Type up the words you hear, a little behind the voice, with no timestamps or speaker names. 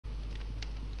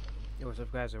Yo, what's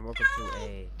up guys, and welcome to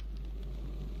a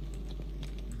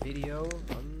video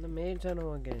on the main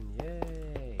channel again.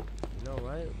 Yay! You know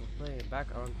what? We're playing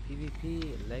back on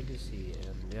PvP Legacy,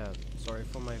 and yeah, sorry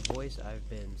for my voice. I've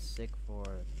been sick for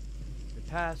the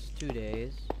past 2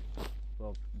 days.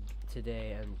 Well,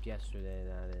 today and yesterday,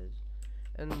 that is.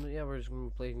 And yeah, we're just gonna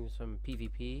be playing some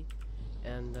PvP,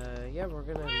 and yeah, we're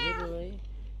gonna literally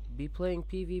be playing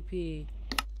PvP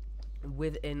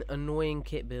with an annoying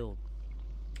kit build.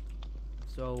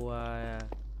 So,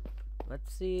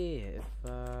 let's see if,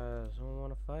 someone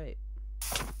wanna fight.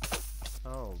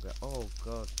 Oh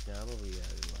god, damn, what we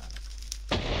gotta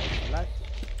do?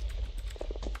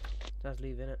 Let's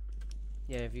leave in it.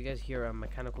 Yeah, if you guys hear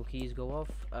mechanical keys go off,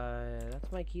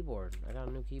 that's my keyboard. I got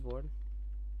a new keyboard,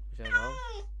 which I love.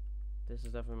 This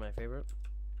is definitely my favorite.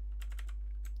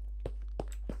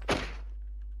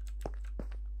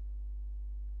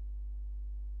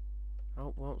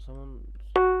 Oh, well, someone...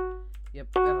 Yep,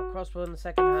 we have a crossbow in the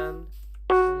second hand.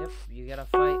 And yep, you gotta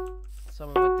fight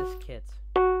someone with this kit.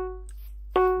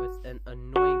 With an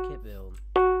annoying kit build.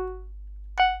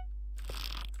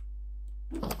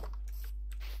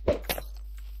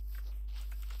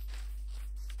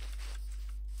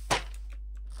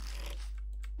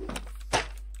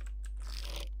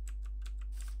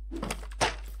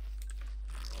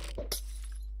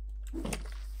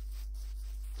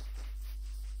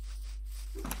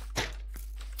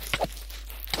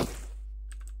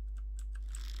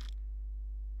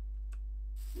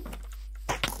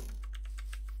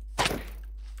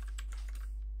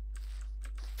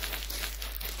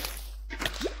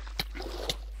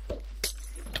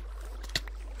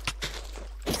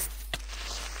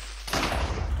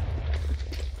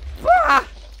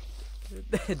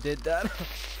 Did that?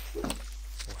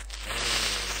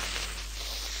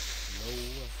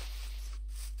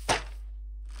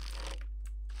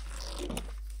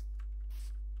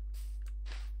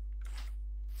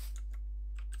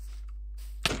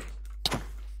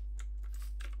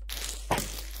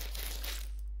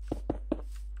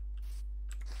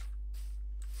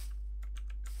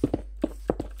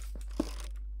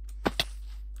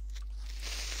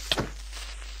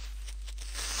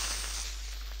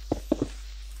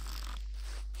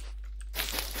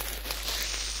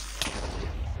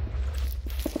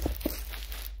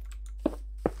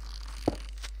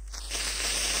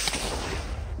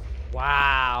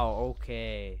 Wow,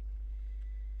 okay.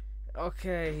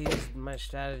 Okay, he used my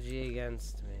strategy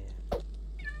against me.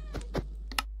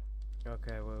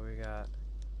 Okay, what we got?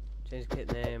 Change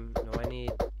kit name. No, I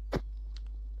need...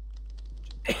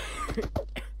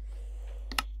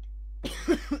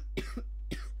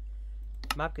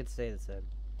 Map could stay the same.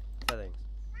 Settings.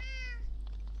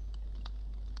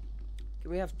 Can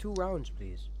we have 2 rounds,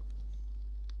 please?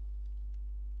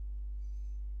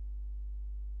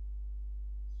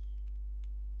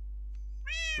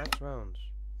 Max rounds.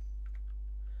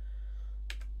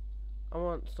 I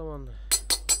want someone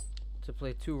to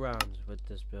play 2 rounds with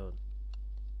this build.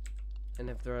 And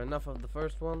if there are enough of the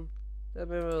first one, then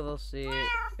maybe they'll see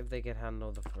if they can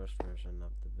handle the first version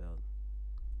of the build.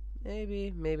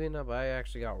 Maybe, maybe not, but I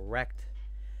actually got wrecked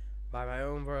by my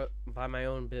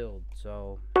own build.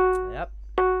 So, yep.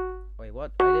 Wait,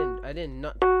 what? I did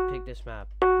not pick this map.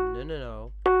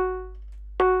 No.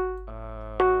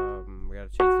 We gotta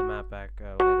change the map back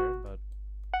later, but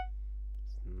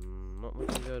it's not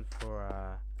looking good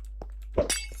for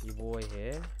your boy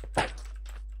here.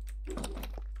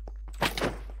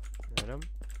 Hit him?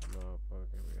 No,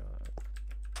 okay, we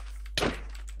got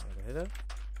hit him.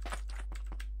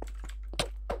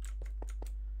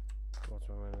 What's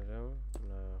what I'm gonna do? I'm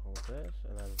gonna hold this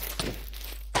and then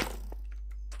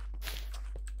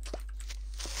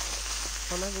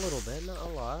come back a little bit, not a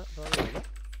lot, but a little bit.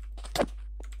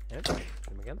 Hit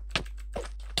him again. This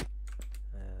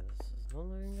is not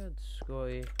looking good.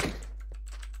 Scoy.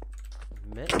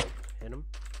 Mitt. Hit him.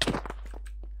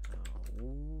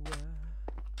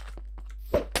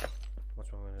 What's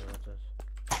wrong with this?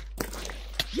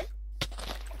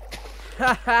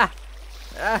 Ha ha!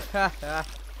 Ha ha ha!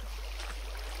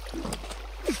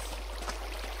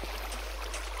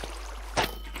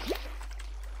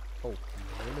 Oh,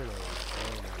 no.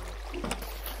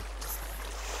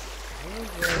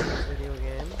 This video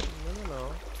game. No.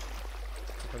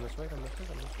 Come this way.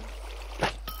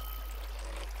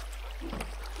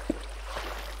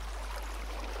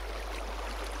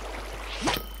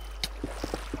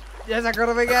 Yes, I got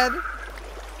him again!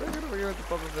 I got him again with the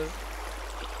pop of this.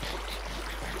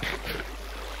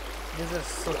 This is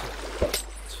such a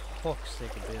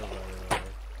toxic build, by the way.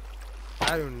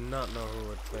 I do not know who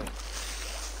would play.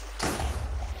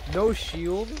 No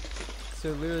shield? So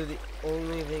literally the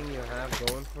only thing you have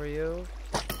going for you.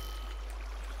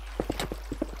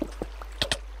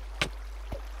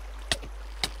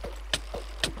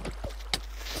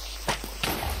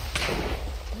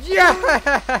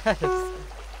 Yes!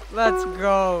 Let's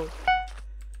go.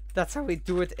 That's how we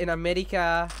do it in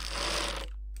America.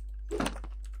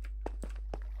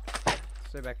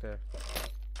 Stay back there.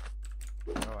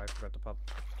 Oh, I forgot the pop.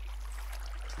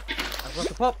 I forgot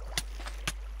the pop.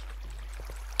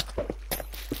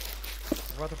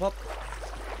 I forgot the pop.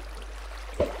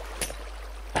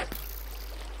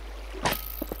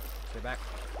 Stay back.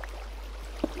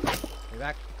 Stay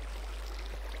back.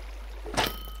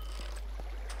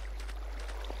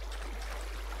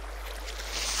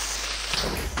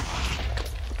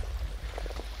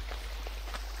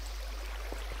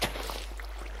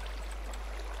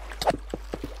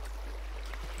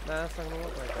 Nah, it's not gonna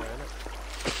look like that, is it?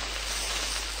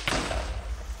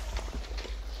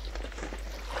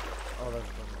 Oh, that's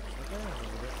okay.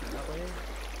 That way.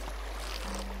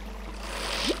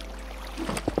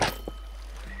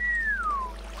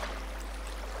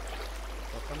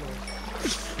 Oh, come on.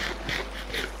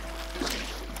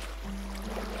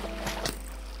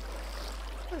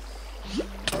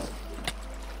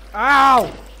 Ow!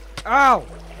 Ow!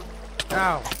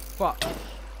 Ow! Fuck.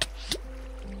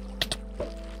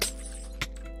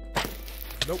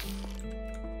 Nope.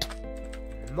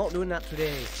 I'm not doing that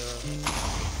today, so.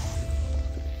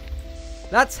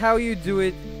 That's how you do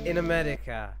it in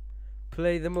America.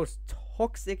 Play the most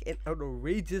toxic and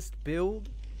outrageous build,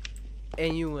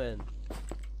 and you win.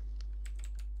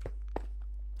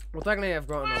 Well, technically I've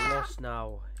gotten a loss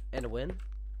now and a win,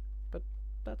 but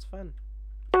that's fun.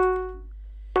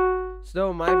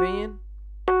 So, in my opinion,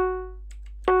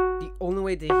 the only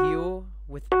way to heal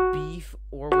with beef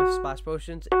or with splash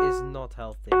potions is not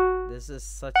healthy. This is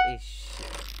such a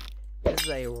this is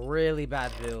a really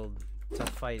bad build to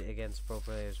fight against pro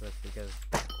players with, because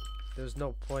there's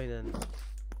no point in.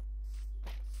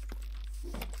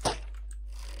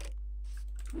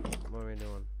 What are we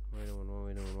doing? What are we doing? What are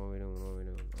we doing? What are we doing? What are we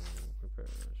doing? Oh, prepare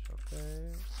this. Okay.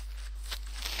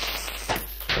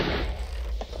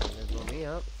 They blow me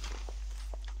up.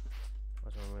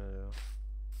 That's what I'm gonna do.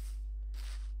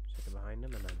 Stick it behind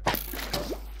him and then.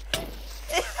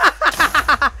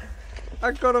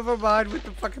 I got him behind with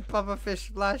the fucking puffer fish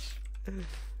splash.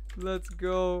 Let's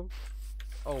go.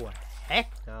 Oh heck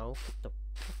no! Get the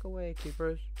fuck away,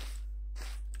 keepers.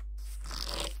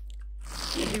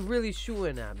 Is he really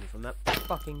shooting at me from that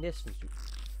fucking distance, you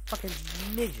fucking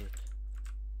midget?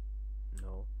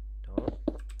 No, don't.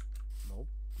 Nope,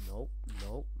 nope,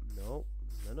 nope, nope,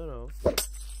 no, no, no. What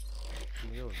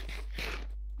are you doing?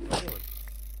 What are you doing?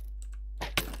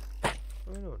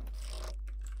 What are you doing?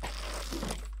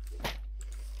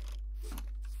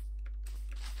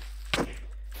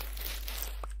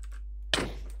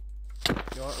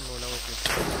 You know what? I'm going out with this.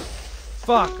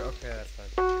 Fuck! Okay, that's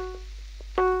fine.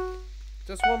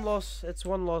 Just one loss. It's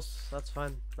one loss. That's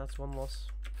fine. That's one loss.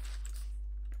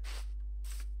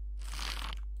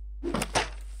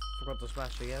 Forgot to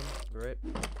smash again. Great.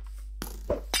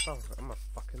 Oh, I'm a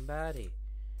fucking baddie.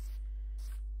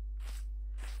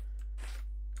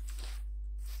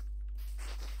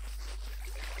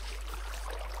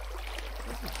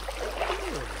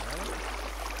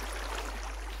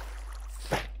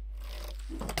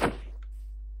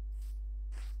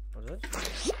 What's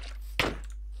this?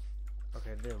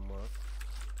 Okay, it didn't work.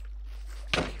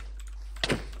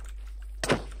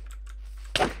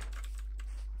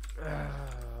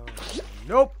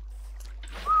 Nope.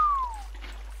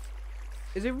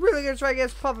 Is he really gonna try to get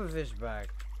his pufferfish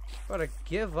back? I'm gonna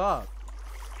give up.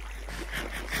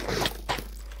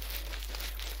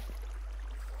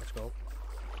 Let's go.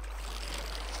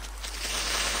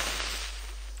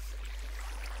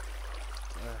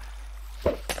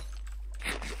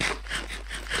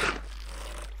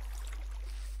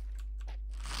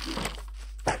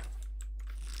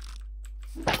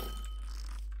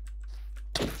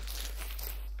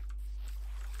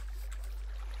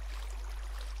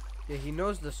 Yeah, he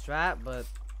knows the strat, but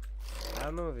I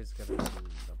don't know if he's gonna do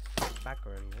the back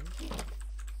or anything.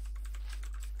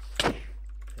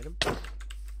 Hit him.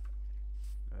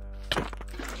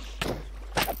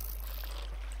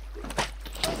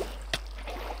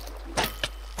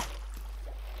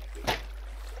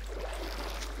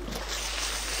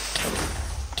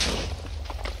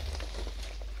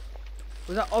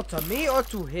 Was that all to me or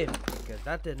to him? Because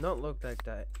that did not look like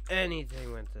that.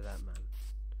 Anything went to that man.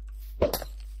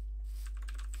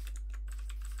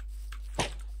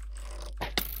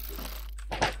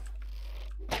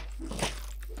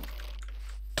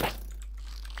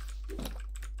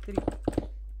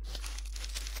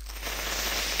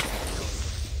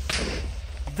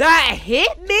 That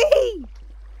hit me?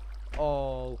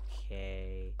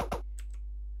 Okay.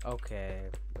 Okay.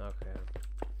 Okay.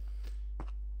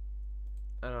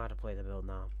 I know how to play the build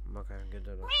now. Okay, good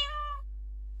to know.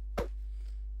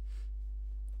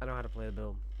 I know how to play the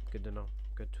build. Good to know.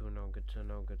 Good to know. Good to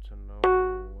know. Good to know.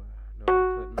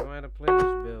 Know how to play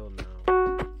this build now.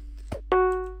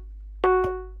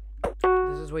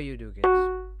 This is what you do, kids.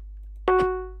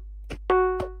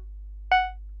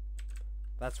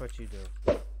 That's what you do.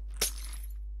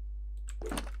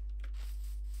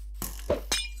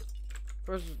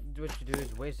 First, what you do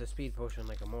is waste a speed potion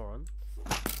like a moron.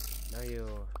 Now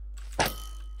you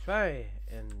try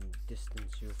and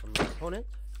distance you from your opponent.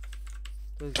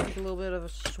 So take a little bit of a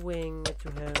swing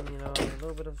to him, you know, a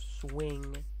little bit of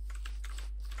swing.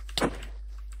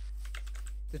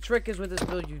 The trick is with this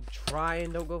build, you try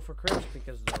and don't go for crits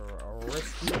because they're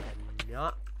risky and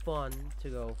not fun to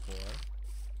go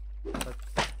for. But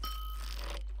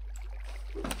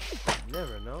you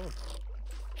never know.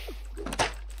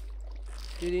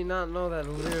 Did he not know that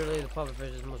literally the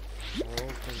pufferfish is the most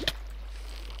broken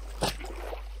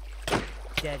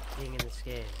dead thing in this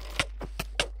game?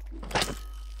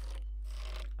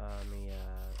 Let me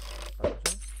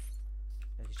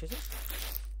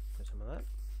put some of that.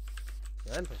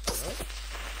 Then put some of that.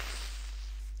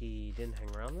 He didn't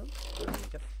hang around them.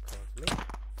 Yep, me.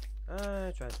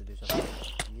 I tried to do something.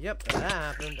 Yep, that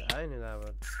happened. I knew that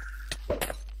would.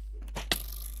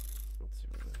 Let's see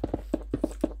what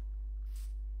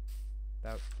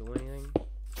that do anything.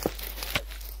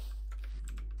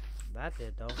 That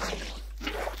did though.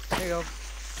 There you go.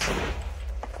 I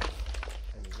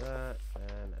need that,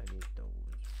 and I need those.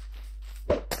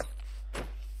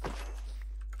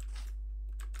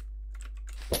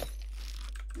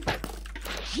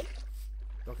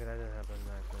 Okay, that didn't happen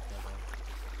that quick.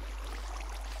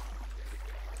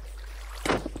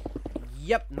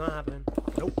 Yep, not happening.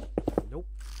 Nope. Nope.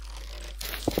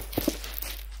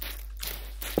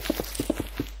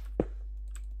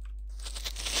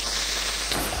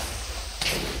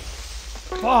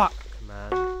 Fuck,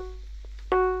 man.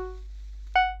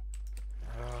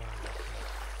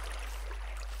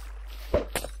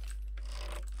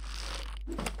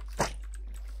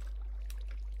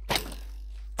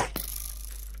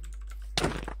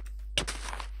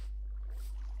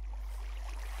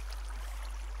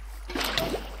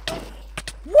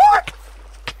 What?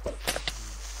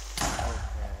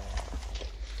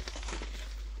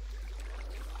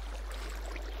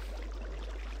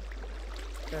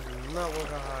 That did not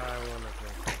work out how I wanted to.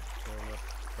 So much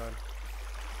fun.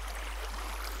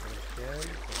 Again.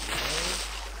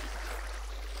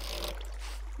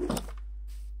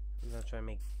 I'm gonna try and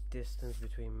make distance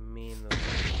between me and the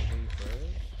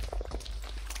creepers.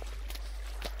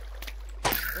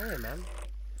 Hey, man.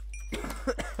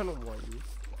 I don't want you.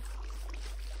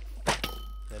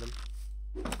 Hit him.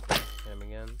 Hit him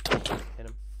again. Hit him. Hit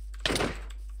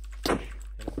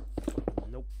him.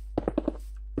 Nope.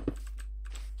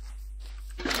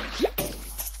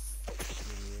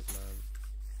 Idiot, man.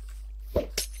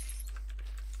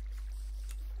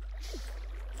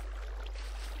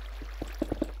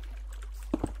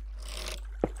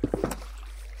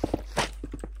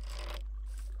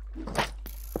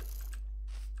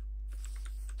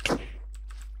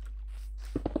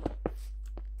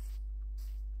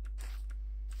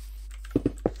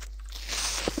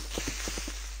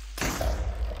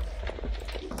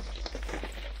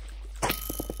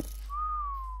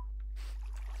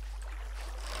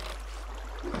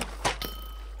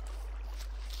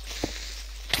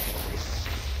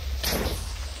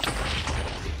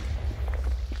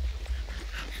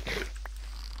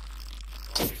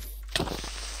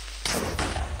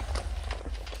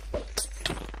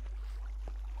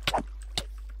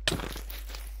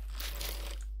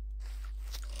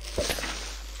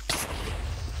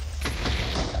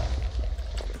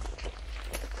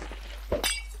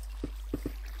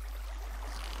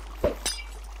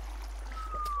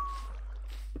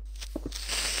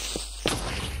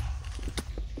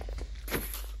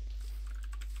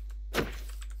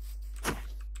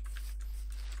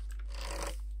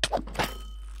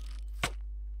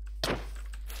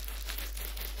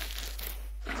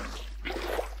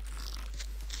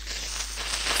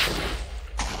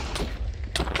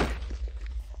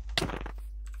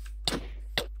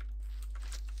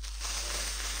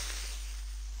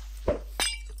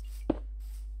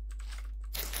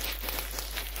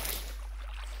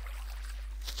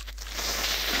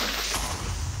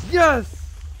 Yes!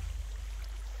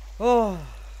 Oh.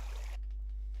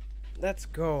 Let's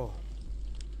go.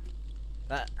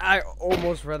 I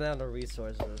almost ran out of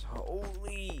resources.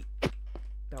 Holy.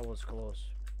 That was close.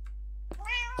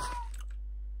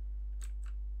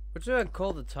 What should I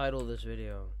call the title of this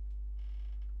video?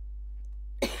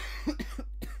 What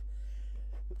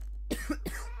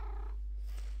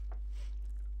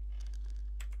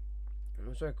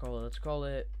should I call it? Let's call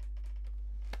it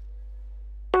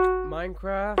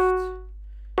Minecraft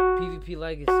PvP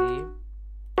Legacy.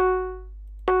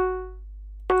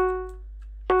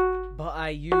 But I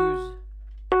use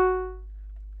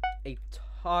a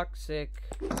toxic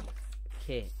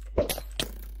kit.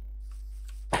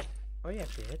 Oh, you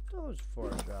actually hit those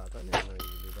 4 shots. I didn't know you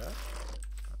could do that.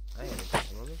 I ain't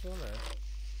touching on this one there.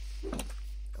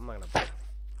 I'm not gonna.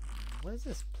 What is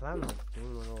this plan like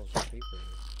doing with all those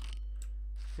creepers?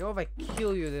 You know, if I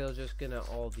kill you, they'll just gonna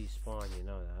all despawn. You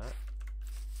know that.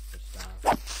 Just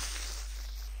stop.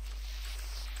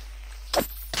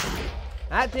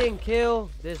 That didn't kill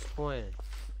this point.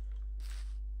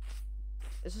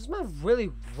 Is this man really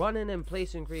running and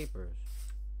placing creepers?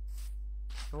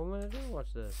 What am I gonna do?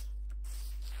 Watch this.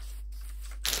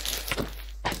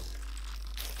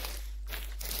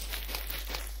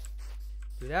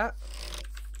 Do that,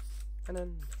 and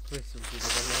then place some people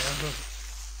on there.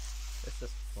 It's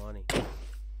just funny.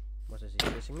 What is he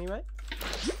chasing me, right?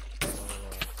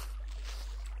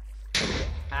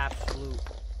 Absolute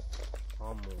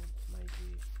pummeled, my G.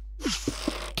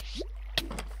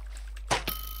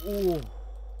 Ooh.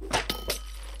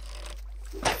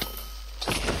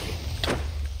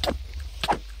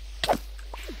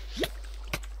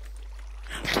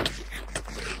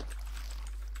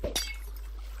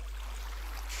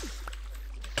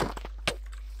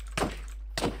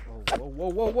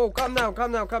 Whoa, calm down. Oh,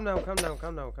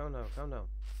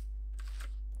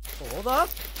 hold up.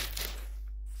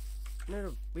 I need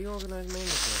to reorganize my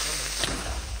inventory.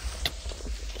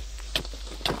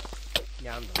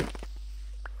 Yeah, I'm done.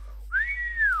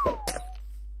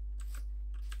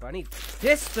 But I need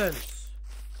distance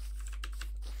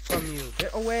from you.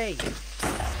 Get away.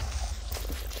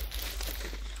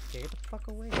 Get the fuck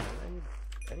away, man.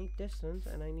 I need distance,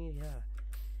 and I need,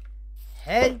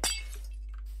 head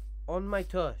on my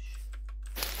tush.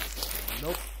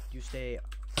 Nope, you stay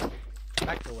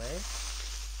back away.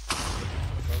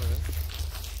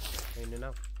 Ain't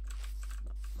enough.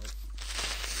 Nope.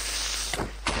 You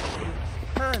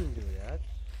can do that,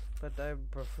 but I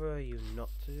prefer you not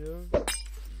to. Okay,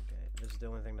 this is the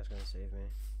only thing that's gonna save me.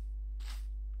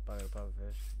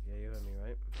 Fish. Yeah, you heard me,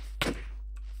 right?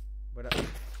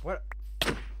 What?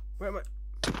 Where am I?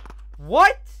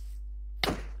 What?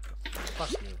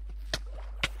 Fuck you.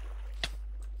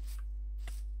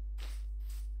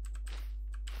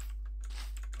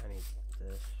 I need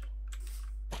this.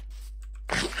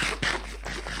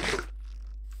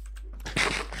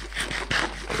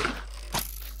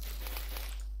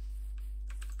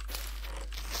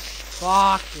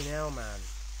 Fucking hell, man.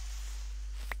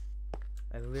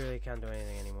 I literally can't do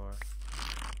anything anymore.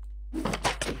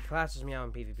 He classes me out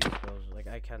in PvP skills. Like,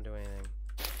 I can't do anything.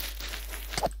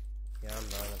 Yeah, I'm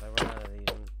done. If I run out of these,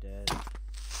 I'm dead.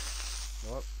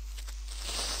 Nope.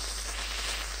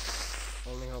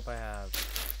 Only hope I have.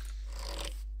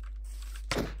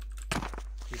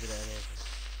 Keep it at anything.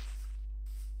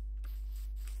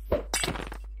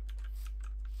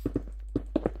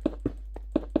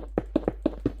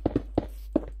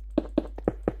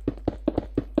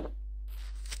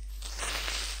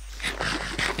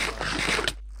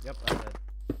 Yep, I'm dead.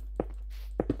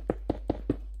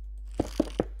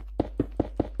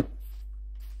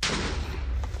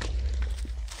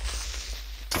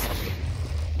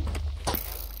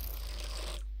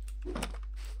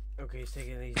 Okay, he's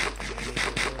taking these break.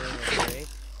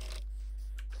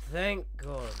 Thank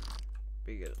God.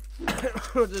 Because I don't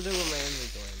know what to do with my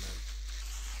inventory, man.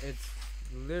 It's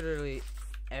literally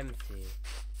empty.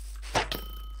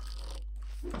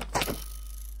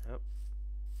 Yep.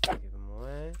 Give him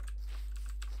away.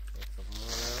 Take a couple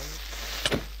more rounds.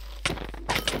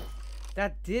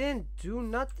 That didn't do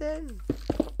nothing.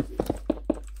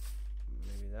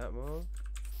 Maybe that more.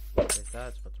 Place that,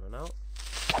 it's about to run out.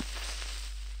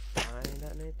 I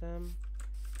detonate them.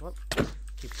 What?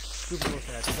 Keep super close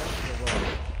to that.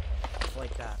 Just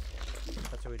like that.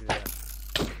 That's how we do that.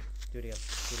 Do it again.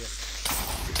 Do it again.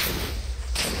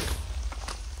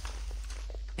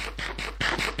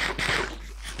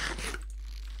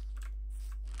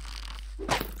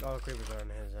 All the creepers are in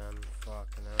his end.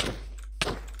 Fucking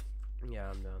hell. Yeah,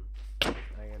 I'm done.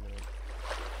 I can do it.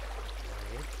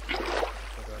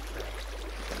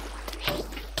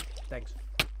 Thanks.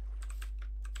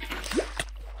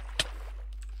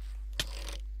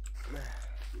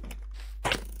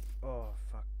 Oh,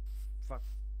 fuck. Fuck.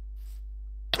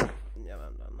 Yeah,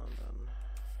 I'm done.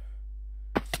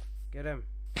 Get him.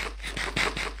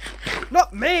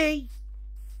 Not me!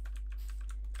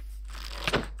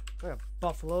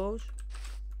 buffaloes.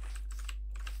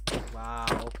 Wow,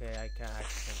 okay, I actually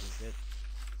can't do shit.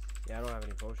 Yeah, I don't have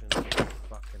any potions.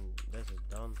 Fucking, this is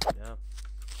dumb, yeah.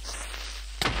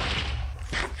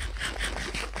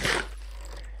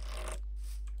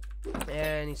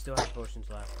 And he still has potions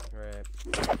left. Right.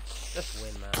 Just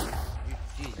win, man.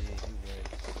 Jesus, you win.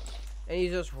 And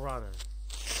he's just running.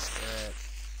 Right.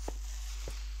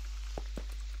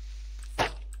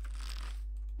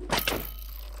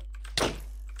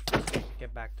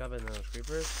 Get backed up into those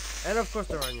creepers. And of course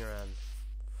they're on your end.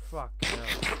 Fuck no.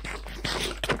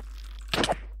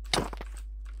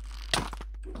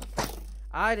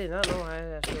 I did not know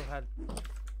I still had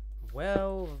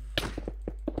 12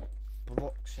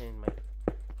 blocks in my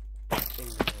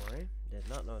inventory. Did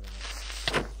not know that.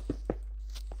 Well,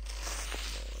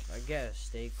 if I get a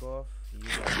steak off, you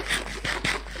gotta...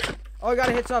 Oh, I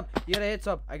gotta hit sub! You gotta hit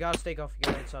sub! I got a steak off. You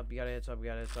gotta hit sub. You gotta hit sub. You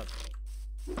gotta hit sub.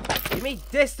 Give me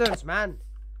distance, man!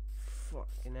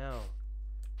 Fucking hell.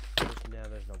 Now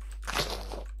there's no...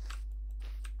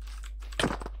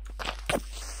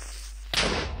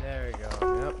 There we go.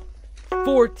 Yep.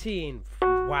 14.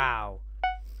 Wow.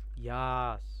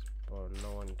 Yas. But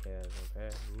no one cares,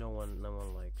 okay? No one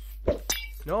likes.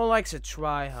 No one likes a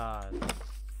try hard.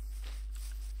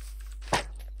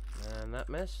 And that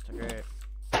missed. Okay.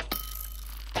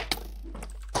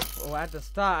 Oh, at the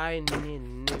start I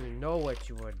didn't even know what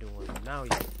you were doing. Now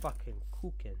you're fucking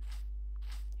cooking.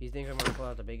 He thinks I'm gonna pull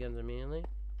out the big guns immediately.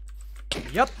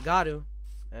 Yup, got to.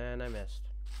 And I missed.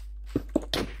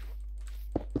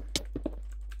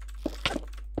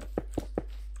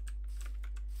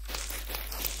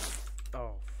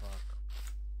 Oh, fuck.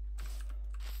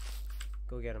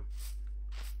 Go get him.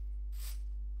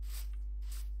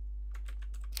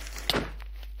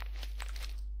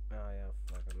 Oh, yeah,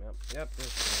 fuck him. Yep, yep, this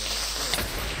is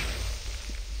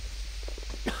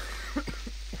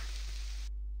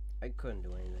I couldn't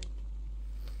do anything.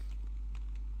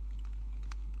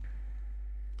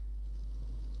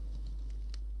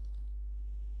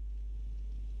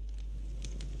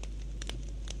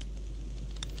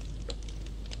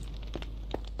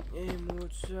 And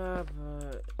what's up?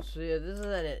 So yeah,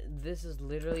 this is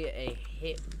literally a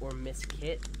hit or miss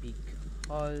kit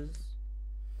because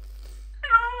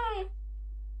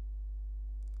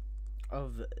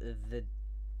of the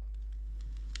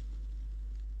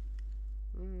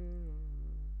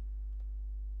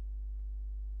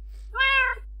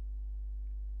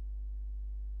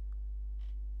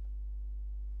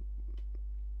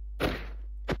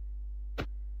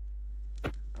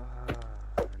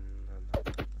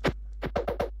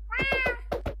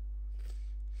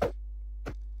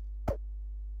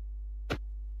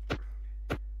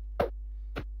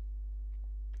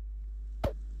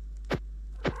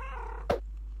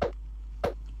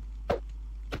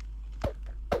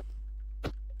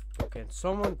Can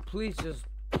someone please just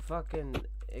fucking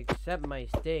accept my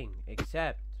sting?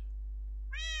 Accept.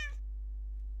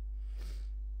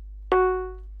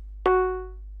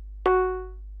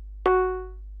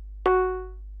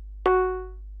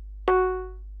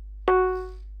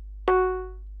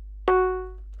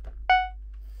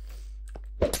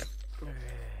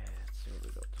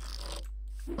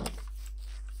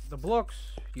 The blocks,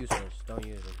 useless. Don't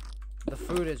use them. The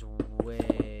food is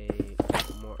way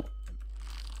more.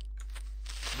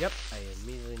 Yep, I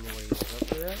immediately knew what he was up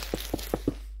to there.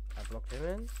 I blocked him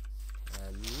in.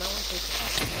 And now I take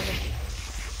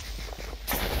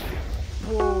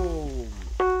boom!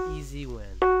 Easy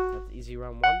win. That's easy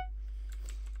round 1.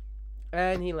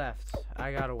 And he left.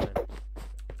 I gotta win.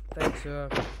 Thanks, sir.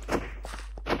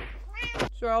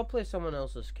 Sure, I'll play someone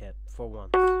else's kit for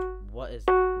once. What is...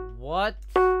 What?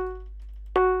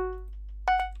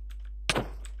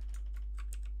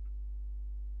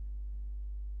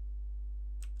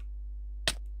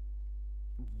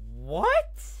 What?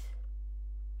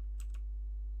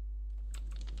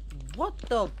 What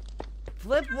the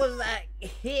flip was that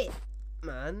hit,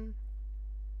 man?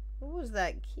 What was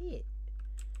that kit?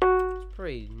 It's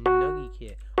pretty nuggy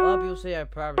kit. A lot of people say I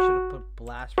probably should have put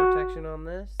blast protection on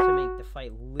this to make the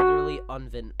fight literally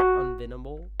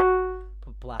unwinnable.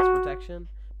 Put blast protection.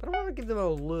 But I want to give them a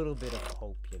little bit of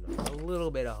hope, you know? A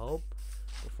little bit of hope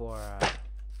before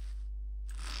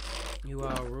you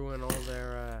ruin all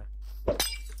their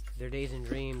days and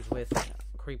dreams with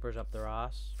creepers up their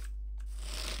ass.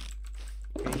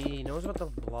 Okay, he knows about the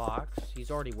blocks. He's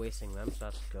already wasting them, so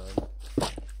that's good.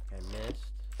 I missed.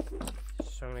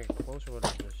 So I'm gonna get closer with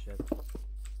this shit.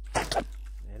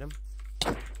 Hit him.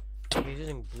 Okay, he's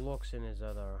using blocks in his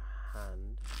other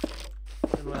hand.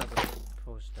 I don't know what that's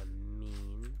supposed to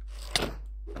mean.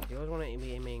 You always want to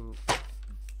be aiming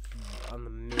on the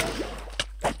middle.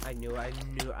 I I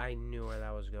knew where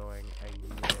that was going. I knew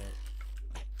it.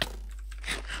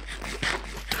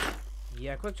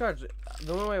 Yeah, quick charge.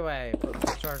 The only way I put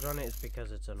quick charge on it is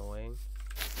because it's annoying.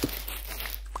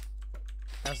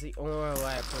 That's the only way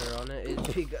I put it on it, is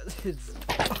because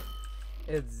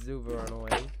it's super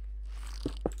annoying.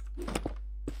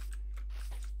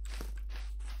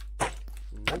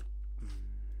 Nope.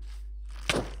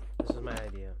 This is my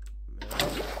idea.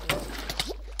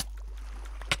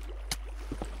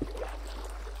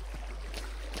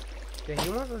 Okay, he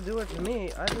wants to do it to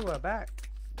me, I do it back.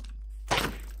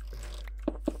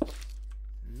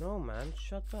 No man,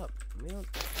 shut up.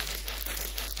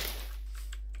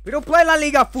 We don't play La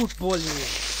Liga football here.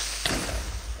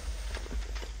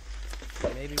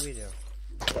 Maybe we do.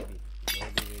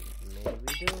 Maybe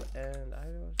we do, and I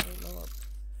don't know.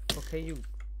 Okay, you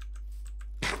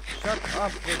shut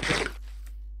up with the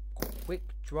quick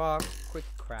draw, quick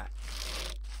crack.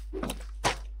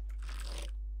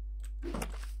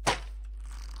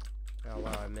 Oh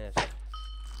wow, I missed.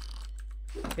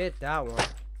 Hit that one.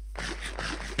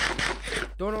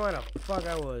 Don't know what the fuck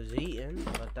I was eating,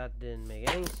 but that didn't make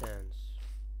any sense.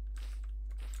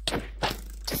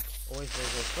 Always go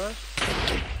first.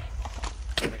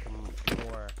 Make them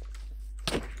more.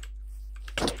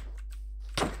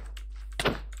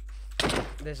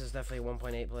 This is definitely a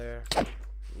 1.8 player.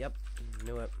 Yep,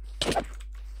 knew it.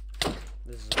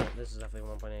 This is definitely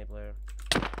a 1.8 player.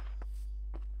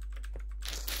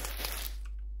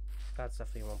 That's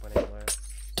definitely a 1.8 player.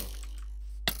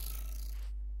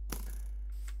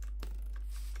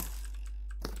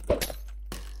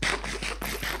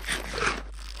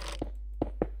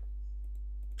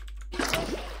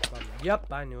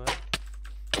 Yep, I knew it.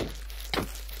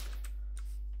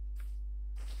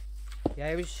 Yeah,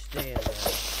 he was staying there.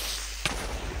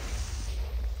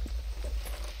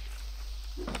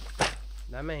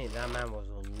 That man was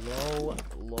low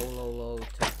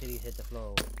till he hit the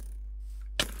floor.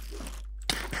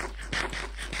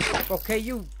 Okay,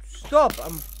 you stop.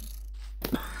 I'm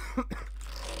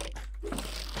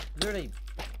literally.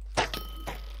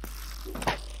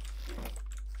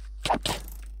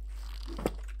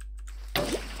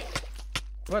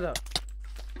 What up?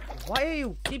 Why are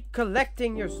you keep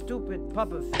collecting your stupid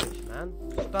puffer fish, man?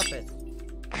 Stop it.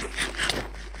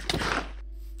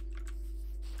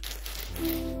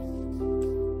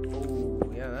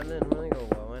 Oh, yeah, that didn't really go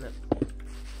well, innit?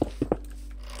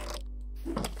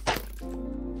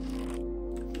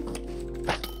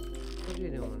 What are you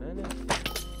doing, innit?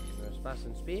 You're fast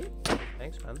and speed?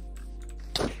 Thanks, man.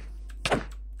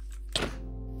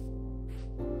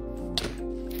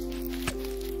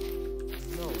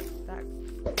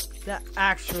 That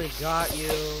actually got you.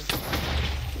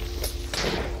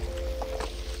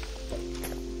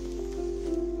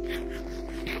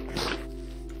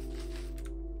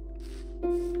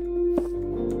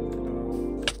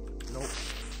 Nope.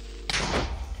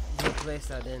 You placed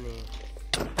that, didn't he?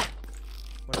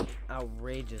 What an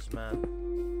outrageous man.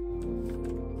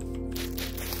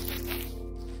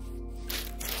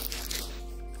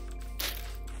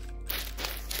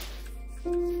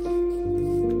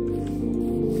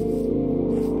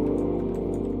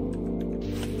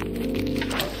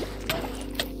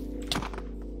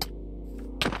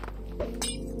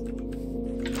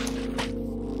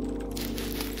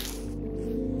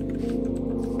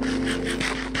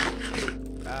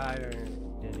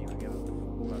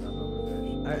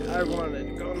 I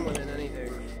wanted gun more than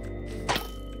anything.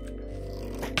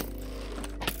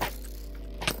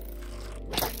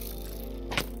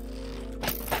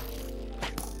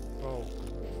 Oh.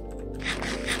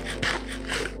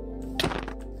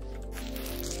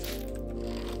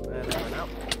 Man, I went out.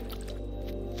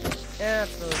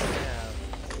 Absolutely have.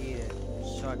 Eat it.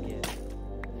 Suck it.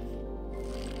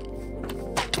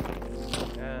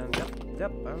 And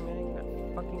yep, I'm getting that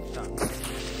fucking stuff.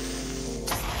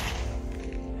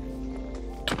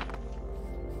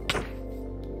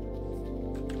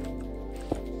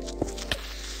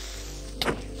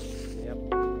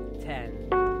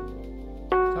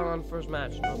 First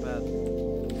match, not bad.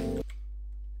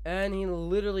 And he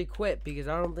literally quit because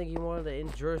I don't think he wanted to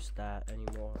endure that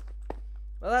anymore.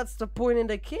 Well, that's the point in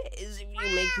the kit, is if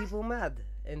you make people mad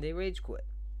and they rage quit.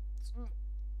 So,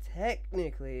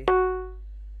 technically,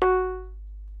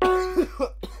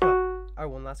 I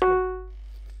won last game.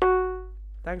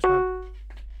 Thanks, man.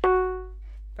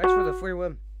 Thanks for the free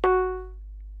win.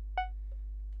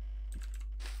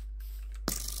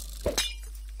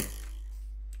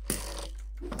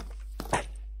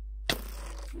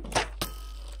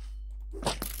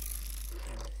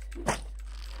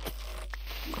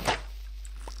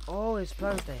 Oh, his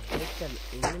plan is to hit them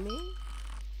enemy?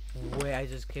 Wait, I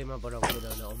just came up with an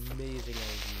amazing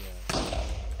idea.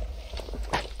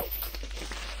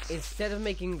 Instead of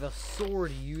making the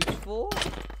sword useful,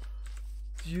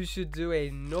 you should do a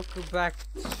knockback.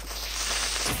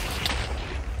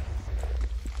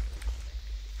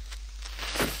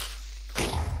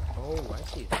 Oh, I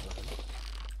see this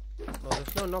one. Well,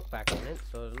 there's no knockback in it,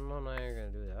 so I'm not gonna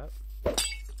do that.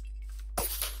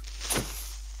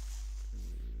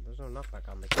 There's no knockback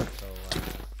on the kit, so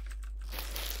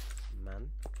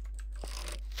man.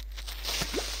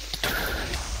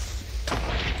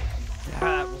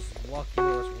 That was lucky. There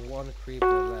was one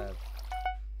creeper left.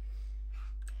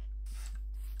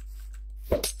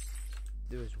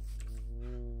 There was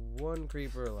one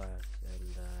creeper left, and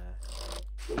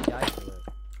he died for it.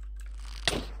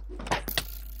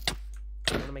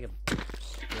 I'm gonna make a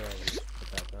scary. Put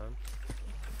that down.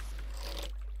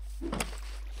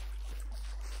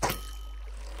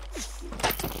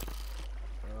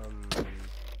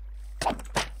 I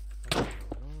don't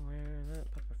know where that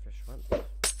pepperfish went.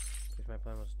 Because my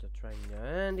plan was to try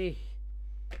Andy.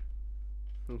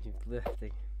 He's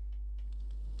lifting.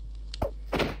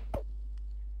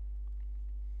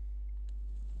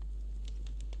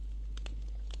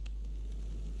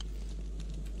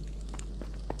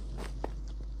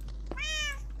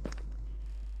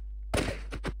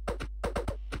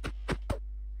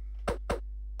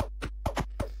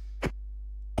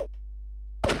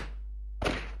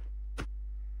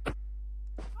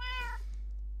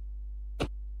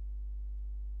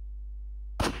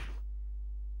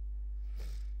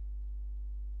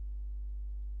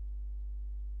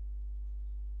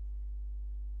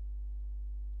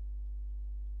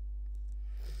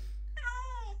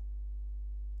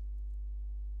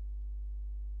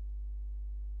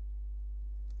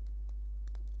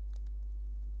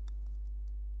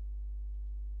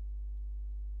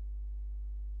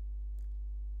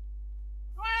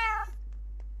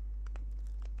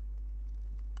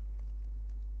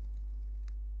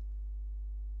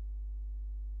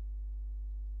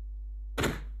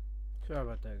 Sorry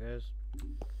about that, guys.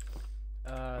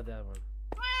 That one.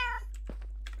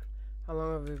 How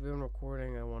long have we been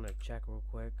recording? I want to check real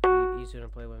quick. He's gonna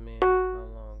play with me. How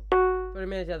long? 30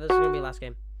 minutes. Yeah, this is gonna be the last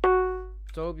game. So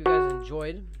I hope you guys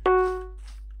enjoyed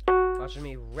watching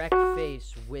me wreck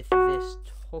face with this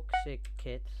toxic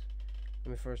kit.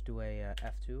 Let me first do a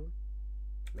F2.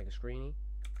 Make a screeny.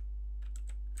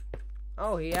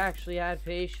 Oh, he actually had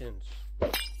patience.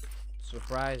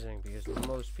 Surprising, because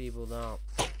most people don't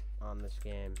on this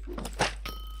game.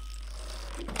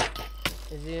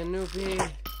 Is he a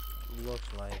newbie? Looks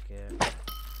like it.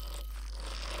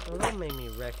 Well, don't make me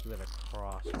wreck you with a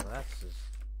cross. Well, that's just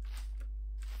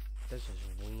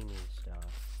weenie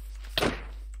stuff.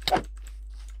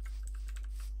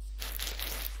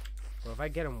 Well, if I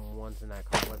get him once in that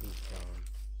car, let me kill him.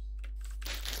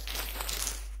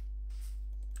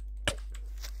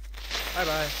 Bye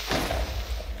bye.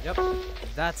 Yep,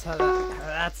 that's how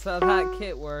that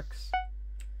kit works.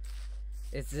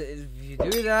 If you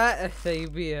do that,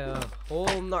 you'd be a whole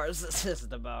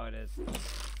narcissist about it.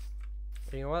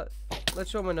 But you know what? Let's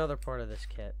show him another part of this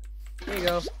kit. Here you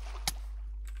go.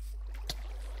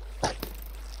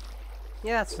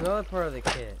 Yeah, it's another part of the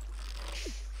kit.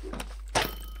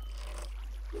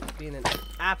 Being an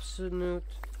absolute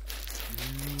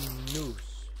noose.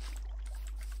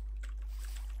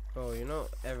 Oh, you know,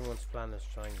 everyone's plan is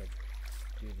trying to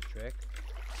do the trick.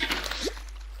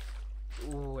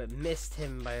 Ooh, it missed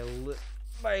him by a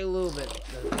little bit.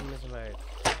 No, it missed him by.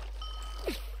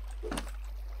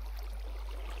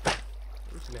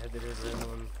 I'm just gonna head to this random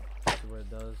one. See what it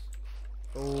does.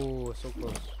 Oh, so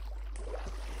close.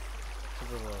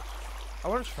 Super close. I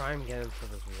want to try and get into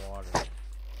this water.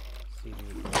 See if he can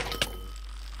do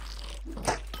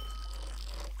anything.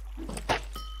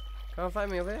 Come find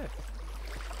me over there.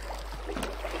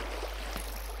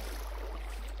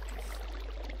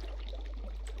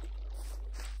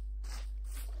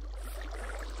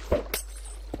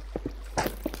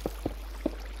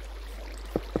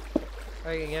 How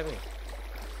you gonna get me?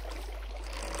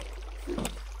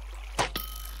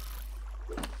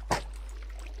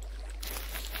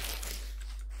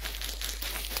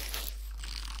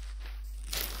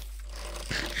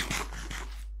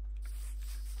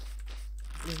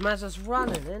 This man's just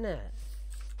running, isn't it?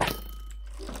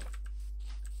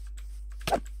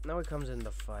 Now he comes in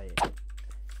the fight.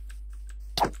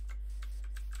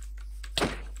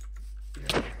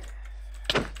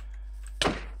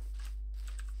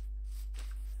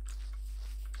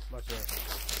 Watch this.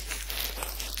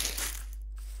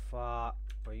 Fuck.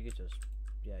 Or you could just,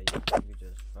 yeah, you could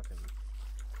just fucking.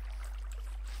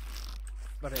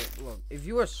 But look, if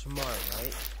you were smart,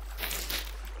 right?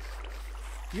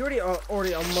 You already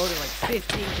unloaded like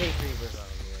 15k creepers on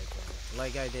me right there,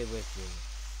 like I did with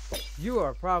you. You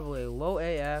are probably low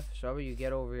AF. So you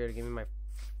get over here to give me my.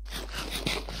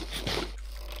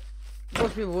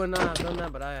 Most people would not have done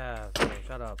that, but I have. So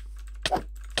shut up.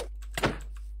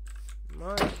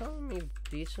 Well, you're telling me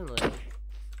decently.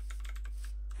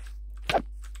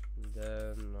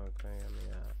 Then okay,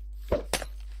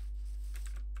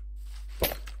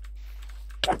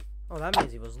 oh, that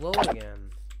means he was low again.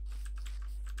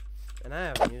 And I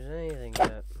haven't used anything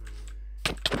yet.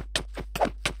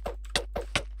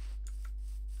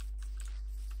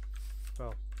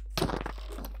 Bro.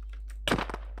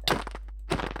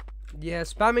 Yeah,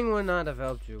 spamming would not have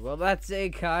helped you. Well, that's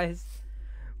it, guys.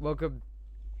 Welcome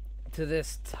to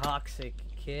this toxic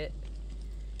kit.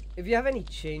 If you have any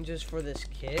changes for this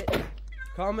kit,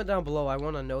 comment down below. I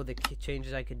want to know the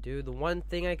changes I could do. The one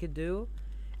thing I could do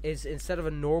is instead of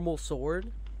a normal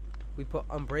sword, we put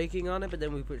unbreaking on it, but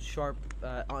then we put sharp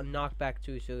on knockback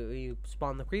too. So when you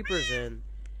spawn the creepers in,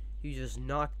 you just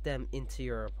knock them into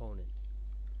your opponent.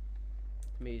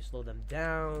 Maybe slow them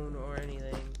down or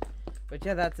anything. But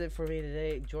yeah, that's it for me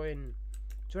today. Join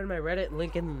my Reddit,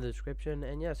 link in the description,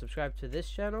 and yeah, subscribe to this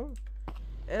channel.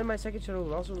 And my second channel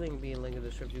will also be in link in the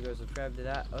description. You guys subscribe to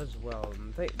that as well.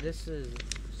 And this is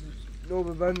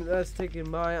SnowberBanditess taking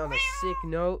by on a sick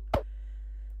note.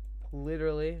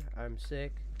 Literally, I'm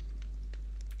sick.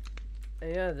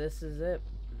 And yeah, this is it.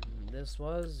 This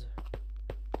was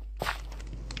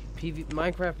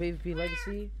Minecraft PvP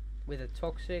Legacy with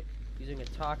using a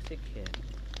toxic kit.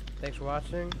 Thanks for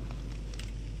watching.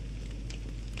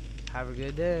 Have a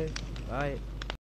good day. Bye.